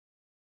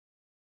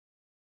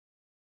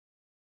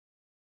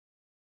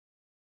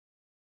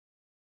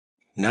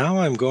Now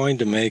I'm going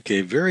to make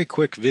a very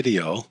quick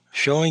video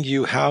showing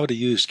you how to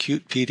use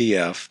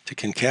CutePDF to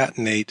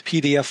concatenate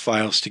PDF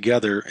files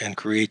together and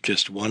create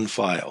just one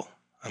file.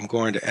 I'm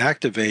going to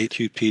activate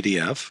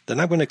CutePDF,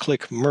 then I'm going to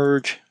click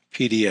Merge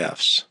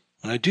PDFs.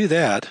 When I do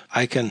that,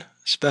 I can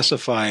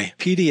specify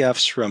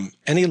PDFs from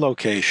any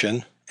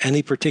location,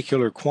 any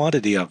particular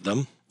quantity of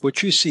them.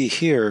 What you see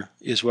here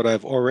is what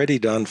I've already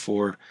done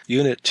for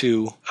Unit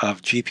 2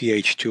 of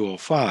GPH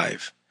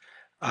 205.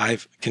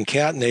 I've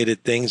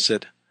concatenated things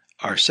that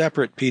are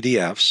separate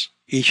PDFs,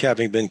 each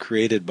having been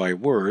created by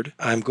Word.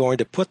 I'm going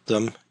to put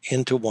them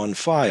into one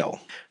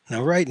file.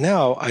 Now right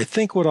now, I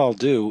think what I'll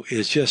do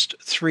is just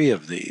 3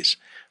 of these.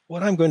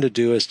 What I'm going to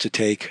do is to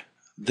take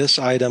this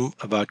item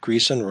about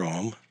Greece and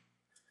Rome,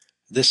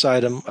 this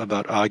item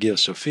about Hagia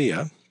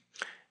Sophia,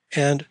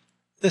 and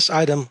this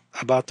item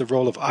about the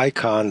role of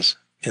icons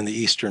in the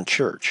Eastern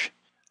Church.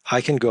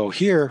 I can go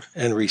here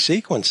and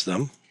resequence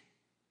them.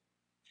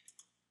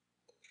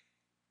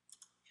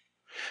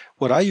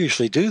 What I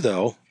usually do,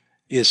 though,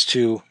 is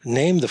to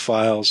name the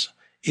files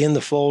in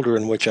the folder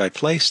in which I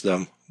place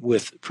them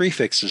with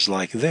prefixes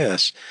like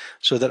this,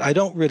 so that I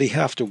don't really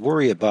have to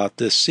worry about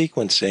this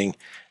sequencing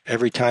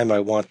every time I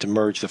want to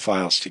merge the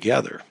files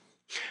together.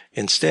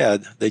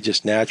 Instead, they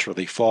just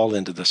naturally fall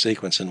into the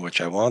sequence in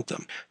which I want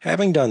them.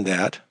 Having done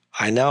that,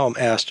 I now am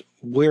asked,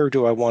 where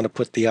do I want to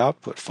put the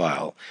output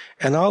file?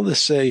 And I'll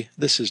just say,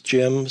 this is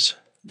Jim's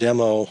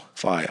demo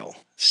file.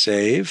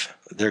 Save.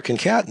 They're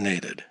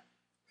concatenated.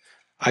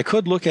 I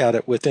could look at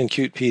it within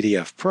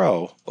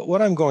CutePDF-Pro, but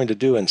what I'm going to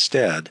do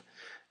instead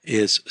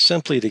is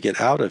simply to get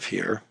out of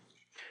here,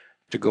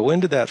 to go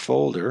into that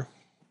folder,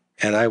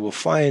 and I will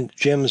find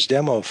Jim's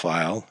demo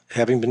file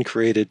having been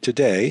created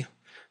today,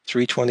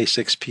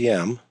 3:26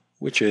 p.m.,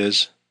 which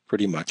is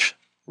pretty much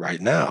right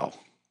now.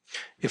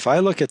 If I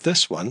look at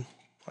this one,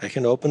 I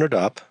can open it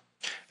up,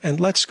 and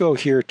let's go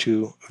here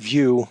to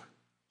View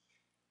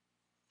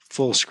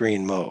Full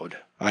Screen Mode.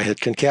 I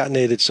had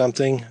concatenated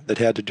something that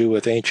had to do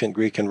with ancient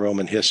Greek and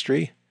Roman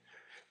history,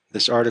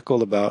 this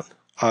article about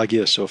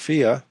Hagia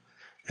Sophia,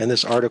 and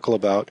this article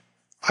about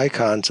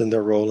icons and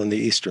their role in the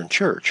Eastern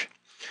Church.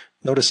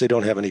 Notice they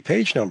don't have any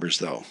page numbers,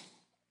 though.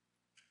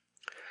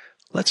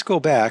 Let's go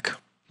back.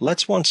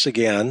 Let's once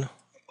again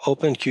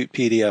open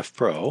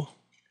CutePDF-Pro.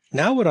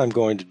 Now what I'm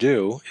going to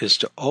do is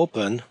to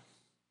open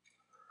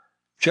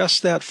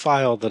just that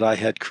file that I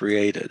had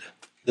created,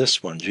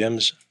 this one,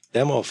 Jim's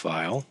demo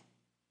file.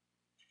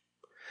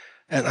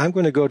 And I'm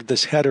going to go to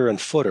this header and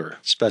footer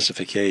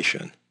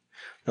specification.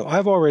 Now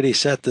I've already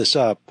set this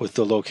up with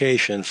the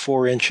location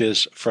 4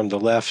 inches from the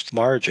left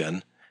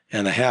margin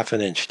and a ½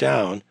 inch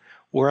down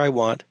where I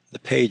want the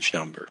page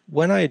number.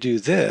 When I do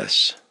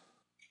this,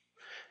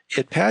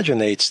 it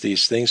paginates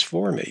these things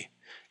for me.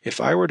 If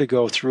I were to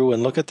go through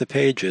and look at the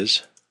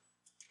pages,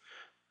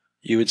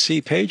 you would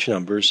see page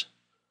numbers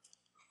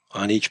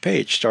on each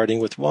page, starting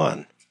with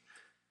 1.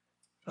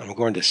 I'm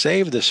going to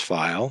save this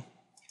file.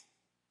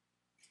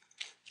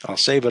 I'll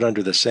save it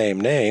under the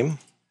same name.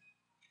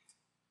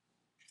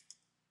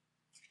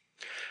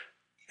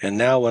 And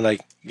now when I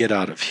get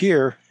out of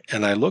here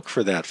and I look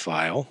for that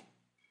file,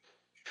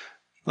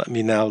 let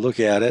me now look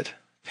at it.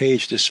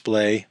 Page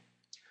display,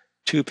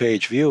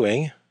 2-page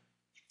viewing.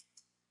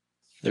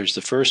 There's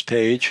the first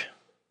page,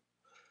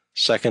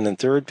 second and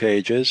third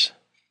pages,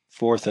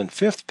 fourth and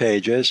fifth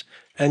pages,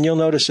 and you'll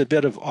notice a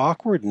bit of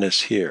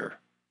awkwardness here.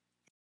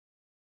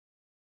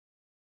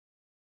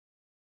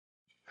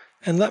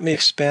 And let me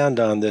expand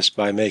on this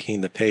by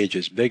making the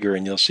pages bigger,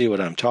 and you'll see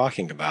what I'm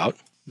talking about.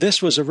 This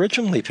was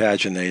originally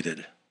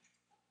paginated.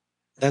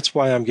 That's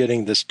why I'm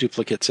getting this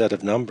duplicate set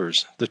of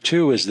numbers. The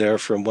 2 is there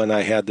from when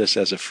I had this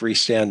as a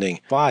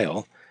freestanding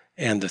file,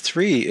 and the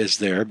 3 is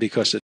there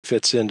because it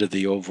fits into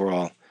the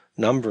overall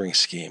numbering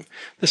scheme.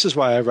 This is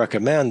why I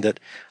recommend that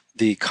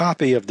the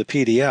copy of the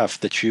PDF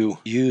that you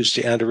use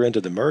to enter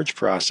into the merge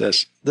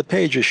process, the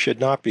pages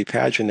should not be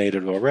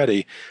paginated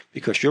already,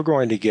 because you're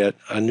going to get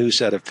a new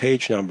set of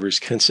page numbers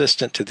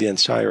consistent to the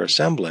entire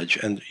assemblage,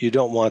 and you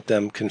don't want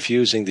them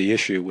confusing the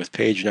issue with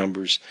page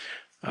numbers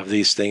of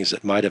these things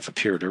that might have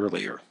appeared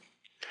earlier.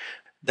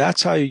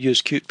 That's how you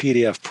use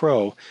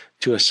CutePDF-Pro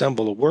to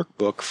assemble a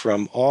workbook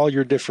from all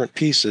your different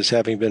pieces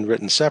having been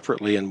written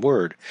separately in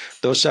Word.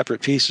 Those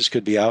separate pieces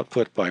could be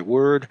output by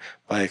Word,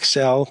 by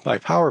Excel, by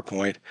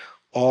PowerPoint,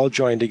 all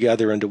joined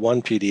together into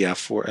one PDF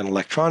for an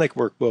electronic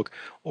workbook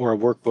or a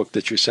workbook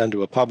that you send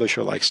to a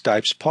publisher like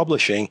Stipes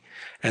Publishing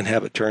and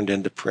have it turned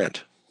into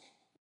print.